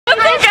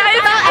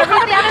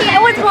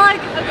always vlog.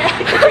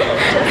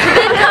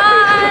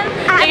 Vidcon.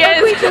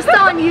 Trista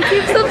on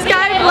YouTube.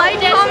 Subscribe, like,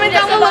 comment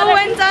down below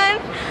when done.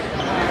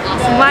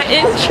 My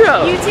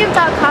intro.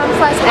 YouTube.com/.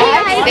 Hey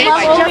guys,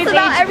 it's just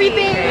about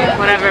everything.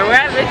 Whatever, we're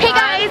at Vidcon. Hey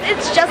guys,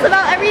 it's just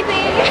about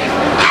everything.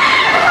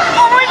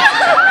 Oh my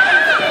god!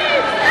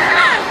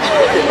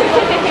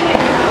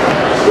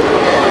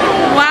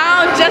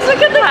 Wow,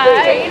 Jessica the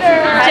creator.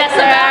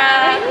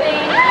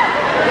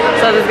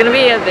 So there's gonna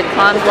be a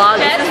VidCon vlog.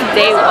 This is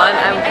day one.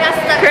 I'm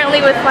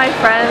currently with my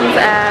friends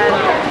and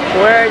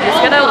we're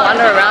just gonna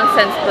wander around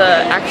since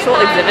the actual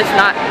exhibit's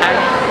not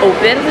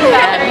open,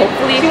 and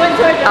hopefully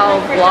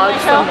I'll vlog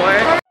some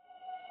more.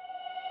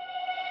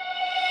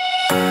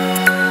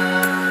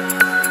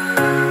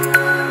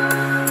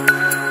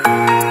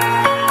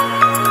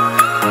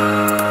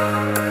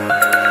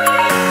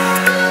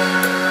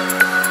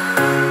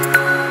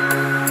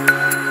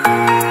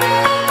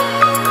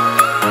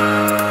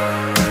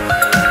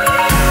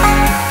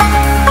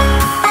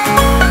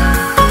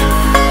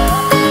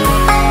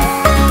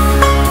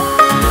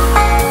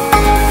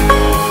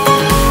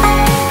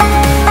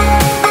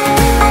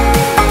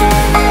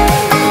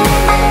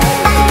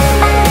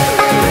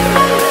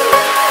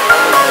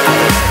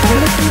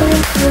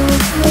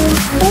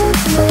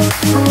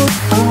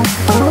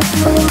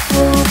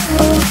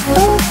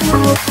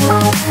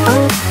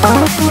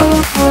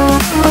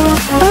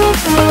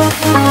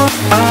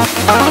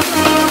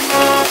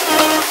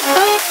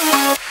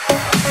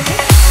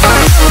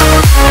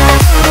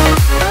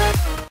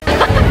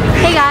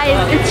 Hey guys,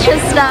 it's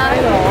Trista.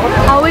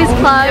 Always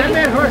plug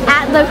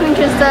at the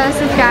Pintrest.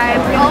 Subscribe.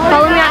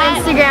 Follow me on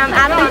Instagram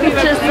at the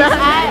Pintrest. And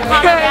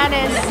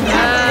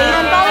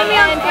follow me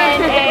on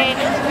Twitter.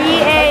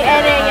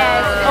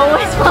 VANAS.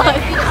 Always plug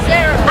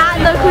at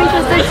the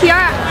Pintrest.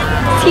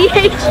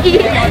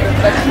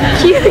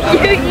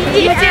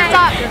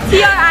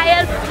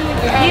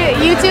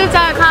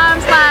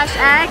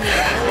 YouTube.com/X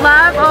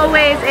love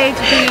always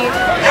HB.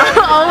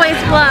 Always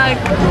plug.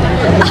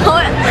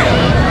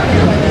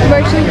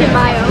 Merch link in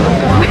bio.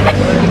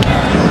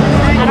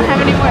 I don't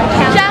have any more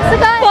accounts.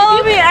 Jessica,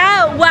 Follow me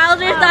at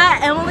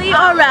Wilders.Emily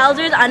or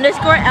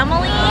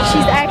Wilders_Emily.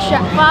 she's extra.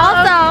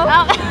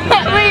 Also,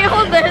 Wait,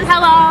 hold this.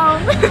 Hello.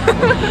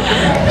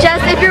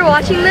 Jess, if you're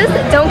watching this,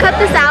 don't cut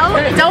this out.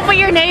 Don't put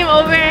your name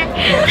over.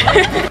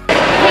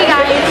 Hey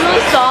guys, It's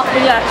really soft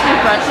when you actually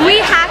brush it. we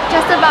hacked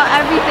just about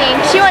everything.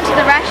 She went to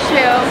the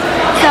restroom,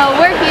 so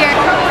we're here.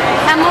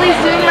 Emily's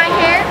doing my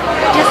hair.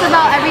 Just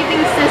about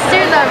everything's sister,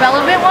 the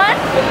relevant one.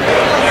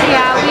 So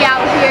yeah, we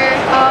out here.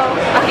 Oh,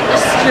 Okay,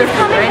 just strip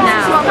right this is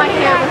now. what my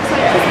hair looks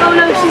like. Oh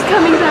no, she's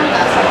coming back.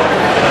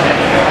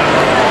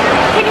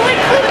 Can you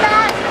include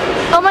that?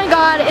 Oh my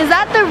god, is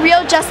that the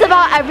real Just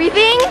About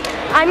Everything?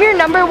 I'm your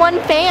 #1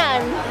 fan.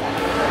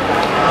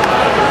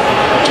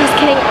 Just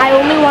kidding, I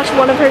only watched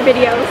one of her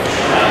videos.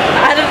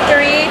 Out of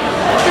 3.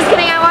 Just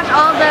kidding, I watch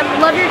all of them.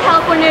 Love your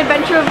California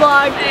adventure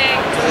vlog.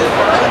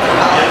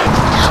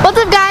 What's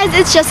up guys,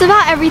 it's Just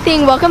About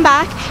Everything. Welcome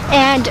back.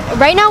 And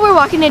right now we're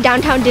walking to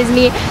downtown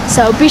Disney.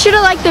 So be sure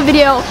to like the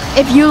video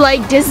if you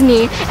like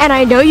Disney. And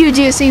I know you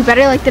do, so you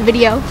better like the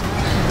video.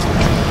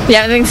 You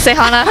have anything to say,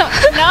 Hanna?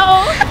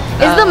 No.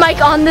 Is the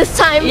mic on this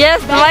time?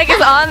 Yes, the mic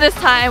is on this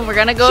time. We're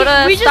gonna go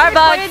to We just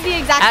Starbucks recorded the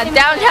exact at same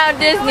downtown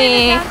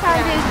Disney.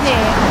 Downtown Disney.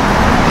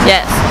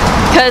 Yes,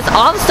 because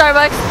all the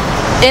Starbucks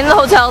in the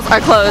hotels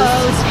are closed.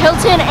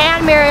 Hilton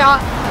and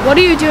Marriott. What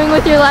are you doing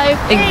with your life?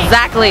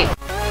 Exactly.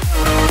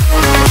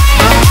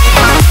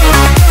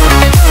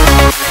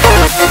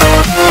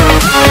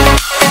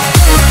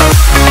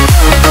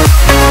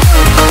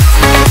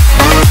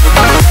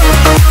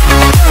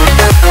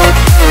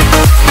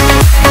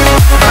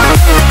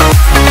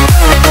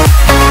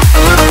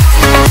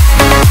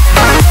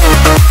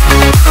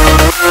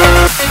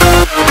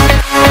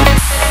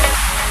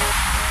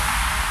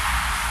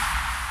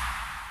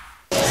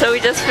 So we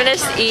just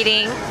finished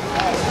eating.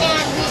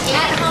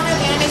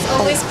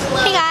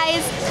 Hey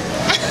guys,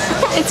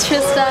 it's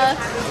Trista.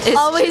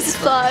 Always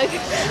plug.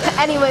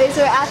 Anyways,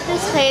 we're at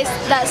this place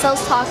that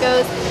sells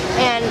tacos,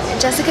 and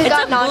Jessica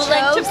got nachos.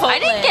 I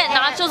didn't get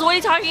nachos. What are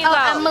you talking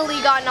about?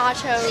 Emily got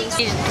nachos.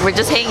 We're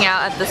just hanging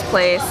out at this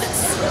place.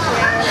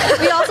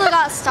 We also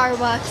got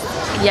Starbucks.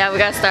 Yeah, we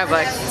got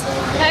Starbucks.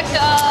 And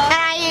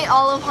I ate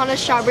all of Hanna's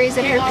strawberries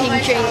in her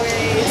pink drink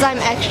because I'm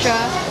extra.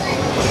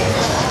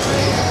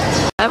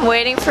 I'm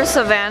waiting for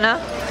Savannah.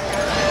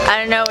 I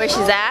don't know where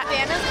she's at.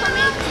 Savannah's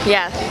coming?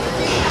 Yeah.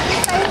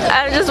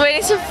 I'm just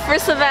waiting for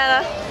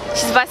Savannah.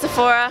 She's by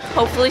Sephora.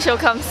 Hopefully she'll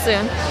come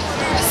soon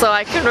so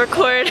I can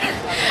record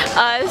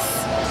us.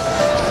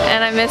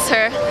 And I miss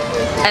her.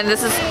 And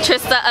this is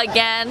Trista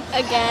again.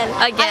 Again.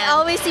 I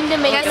always seem to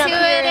make Guess an who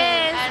it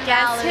appearance. is?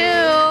 Guess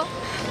who?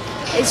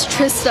 It's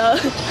Trista.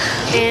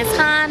 It's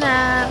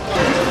Hanna.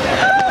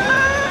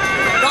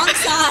 Wrong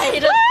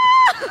side.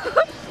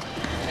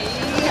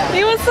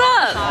 Hey, what's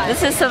up?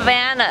 This is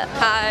Savannah.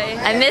 Hi.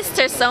 I missed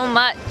her so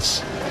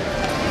much.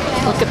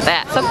 Look at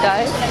that. What's up,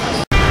 guys?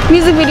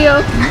 Music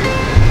video.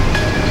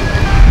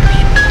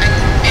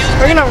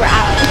 We're gonna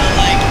rap.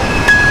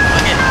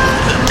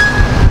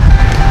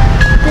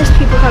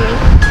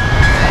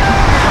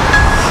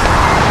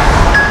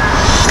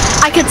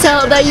 I could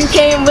tell that you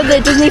came with the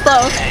Disney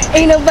flow.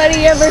 Ain't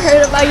nobody ever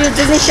heard about your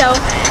Disney show.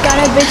 Got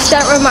a bitch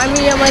that remind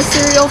me of my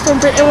cereal from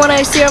Britain when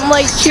I see her, I'm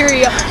like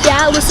Cheerio.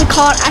 Yeah, Alyssa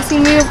called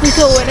asking me if we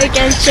could win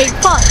against Jake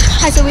Paul.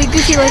 I said we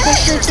Gucci like the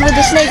shirts with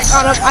the snakes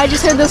on them. I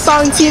just heard the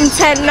song Team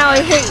 10, now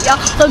I hate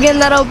y'all. Logan,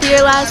 that'll be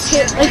your last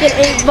hit like an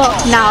 8-ball.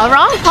 Nah,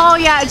 wrong. Oh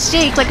yeah, it's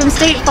Jake, like I'm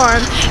State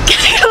Farm.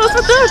 Those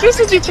are the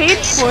addresses you paid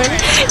for.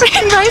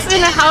 Very nice in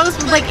a house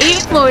with like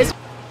 8 floors.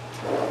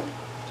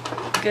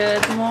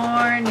 Good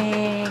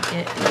morning.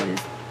 It is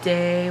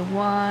day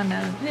 1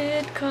 of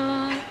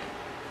VidCon.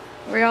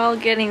 We're all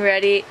getting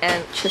ready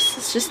and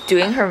Trista's just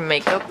doing her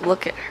makeup.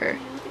 Look at her.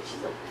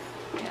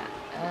 Yeah,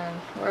 and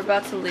we're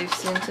about to leave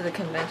soon to the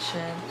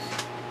convention.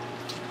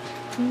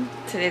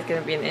 Today's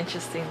gonna be an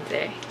interesting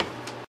day.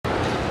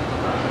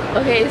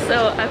 Okay,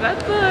 so I'm at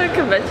the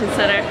convention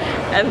center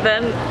and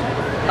then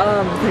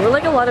there were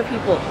like a lot of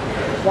people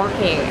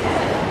walking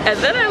and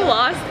then I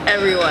lost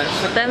everyone.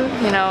 But then,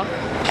 you know,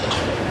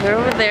 they're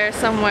over there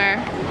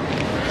somewhere.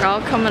 They're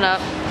all coming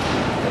up.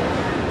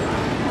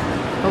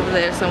 Over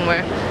there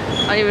somewhere.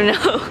 I don't even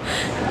know.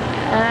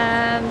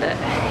 And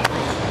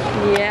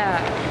yeah,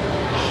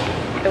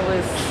 it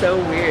was so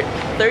weird.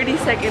 30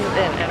 seconds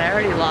in and I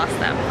already lost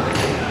them.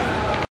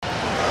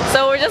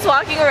 So we're just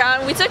walking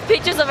around. We took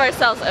pictures of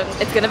ourselves.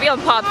 It's gonna be on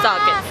Pop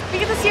Sockets. We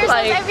get to see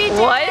ourselves like, every day.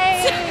 What?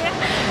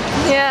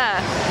 Yeah.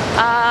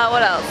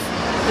 What else?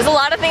 There's a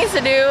lot of things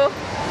to do.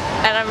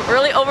 And I'm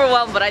really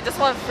overwhelmed, but I just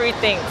want free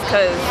things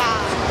because,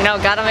 you know,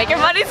 gotta make your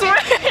money's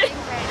worth.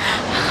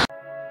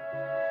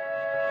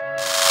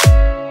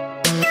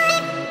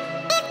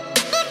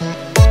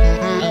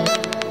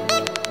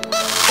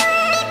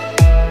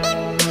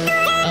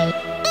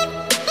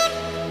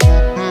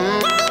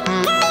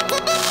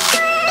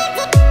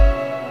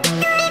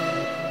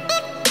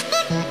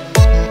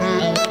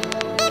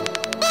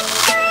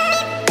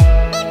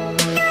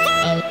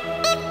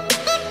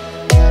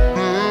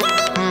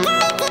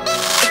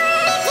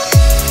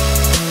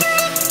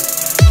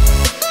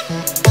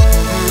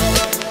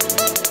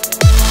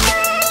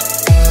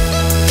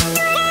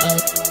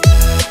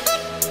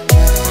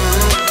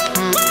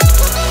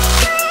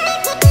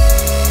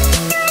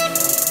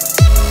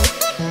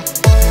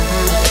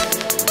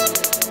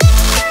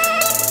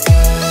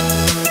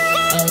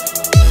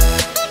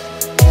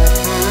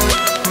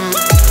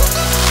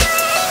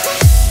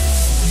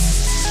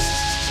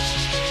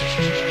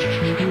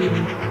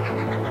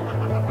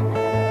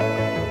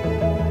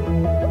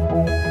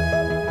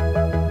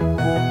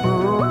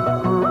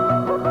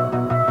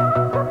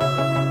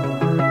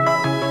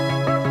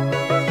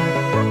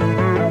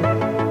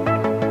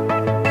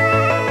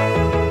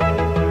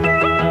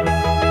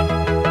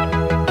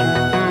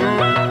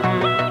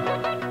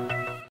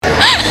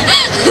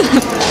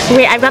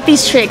 Wait, I've got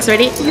these tricks.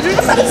 Ready?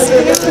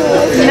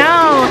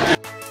 No.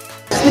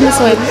 Spin this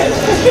way.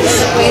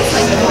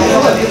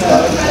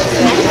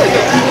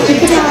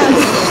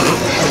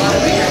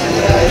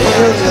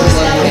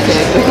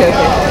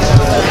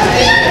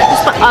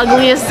 It's the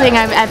ugliest thing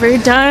I've ever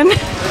done.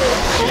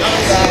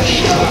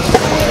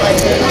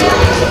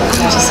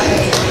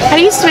 How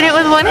do you spin it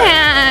with one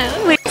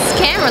hand? Wait.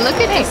 Camera, look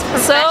at this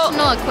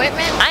professional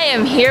equipment. I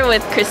am here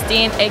with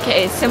Christine,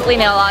 aka Simply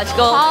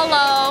Nailogical.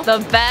 Hello. The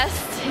best,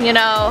 you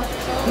know,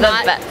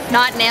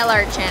 not nail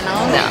art channel.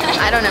 No.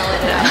 I don't know what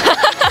it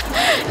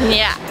is.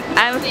 Yeah.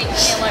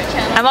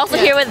 I'm also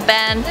here with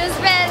Ben. There's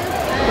Ben.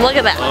 Look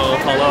at that. Oh,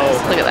 hello.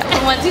 Look at that.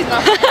 Once he's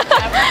not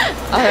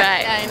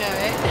Alright. Yeah, I know,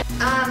 right?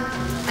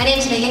 My name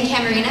is Megan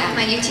Camarina.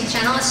 My YouTube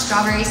channel is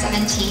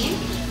Strawberry17.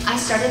 I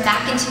started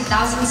back in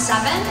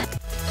 2007.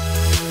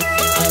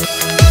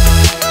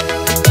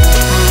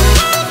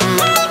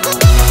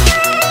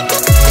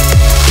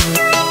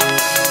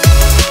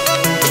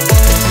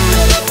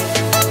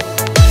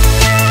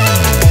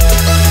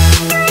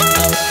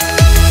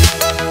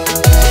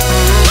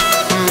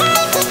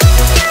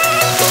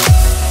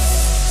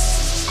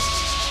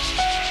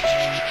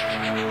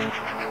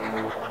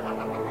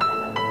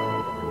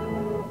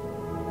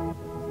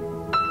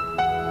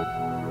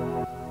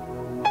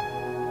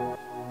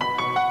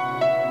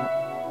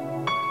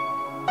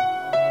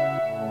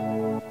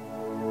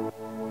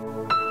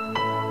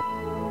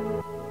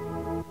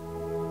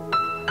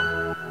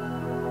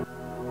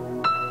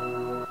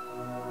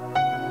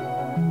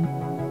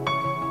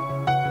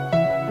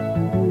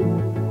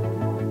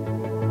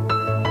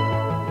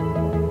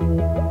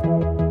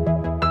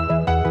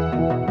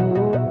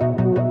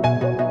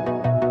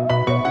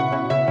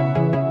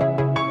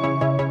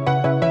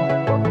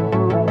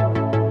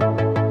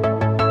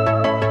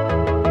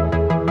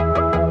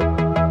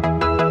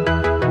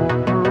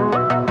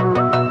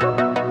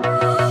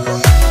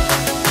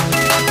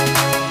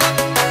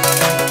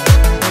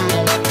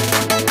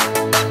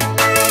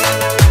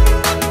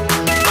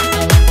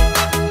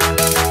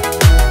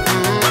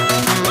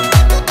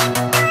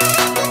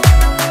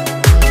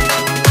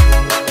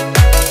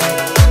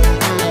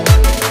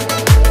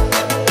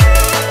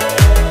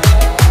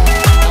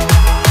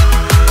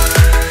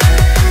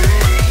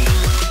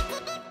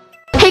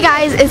 Hey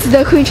guys, it's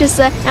the Queen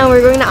Trista and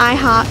we're going to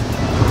IHOP.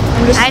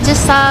 I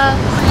just saw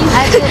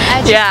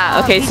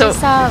Yeah, okay, so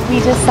we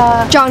just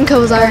saw John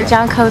Kozar.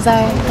 John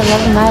Kozar, The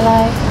Love of My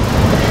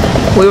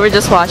Life. we were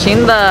just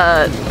watching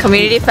the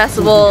community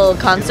festival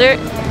concert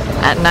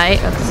at night.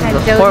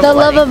 The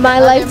love of my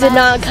life did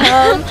not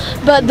come,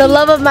 but the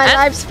love of my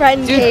life's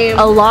friend came.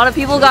 A lot of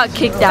people got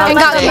kicked out. And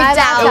got kicked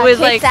out. It was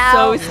like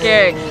so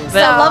scary. But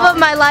The love of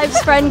my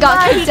life's friend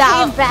got kicked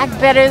out. Came back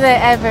better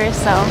than ever,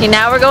 so. okay,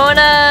 now we're going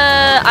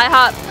to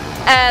IHOP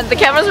and the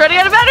camera's running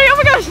out of battery. Oh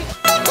my gosh!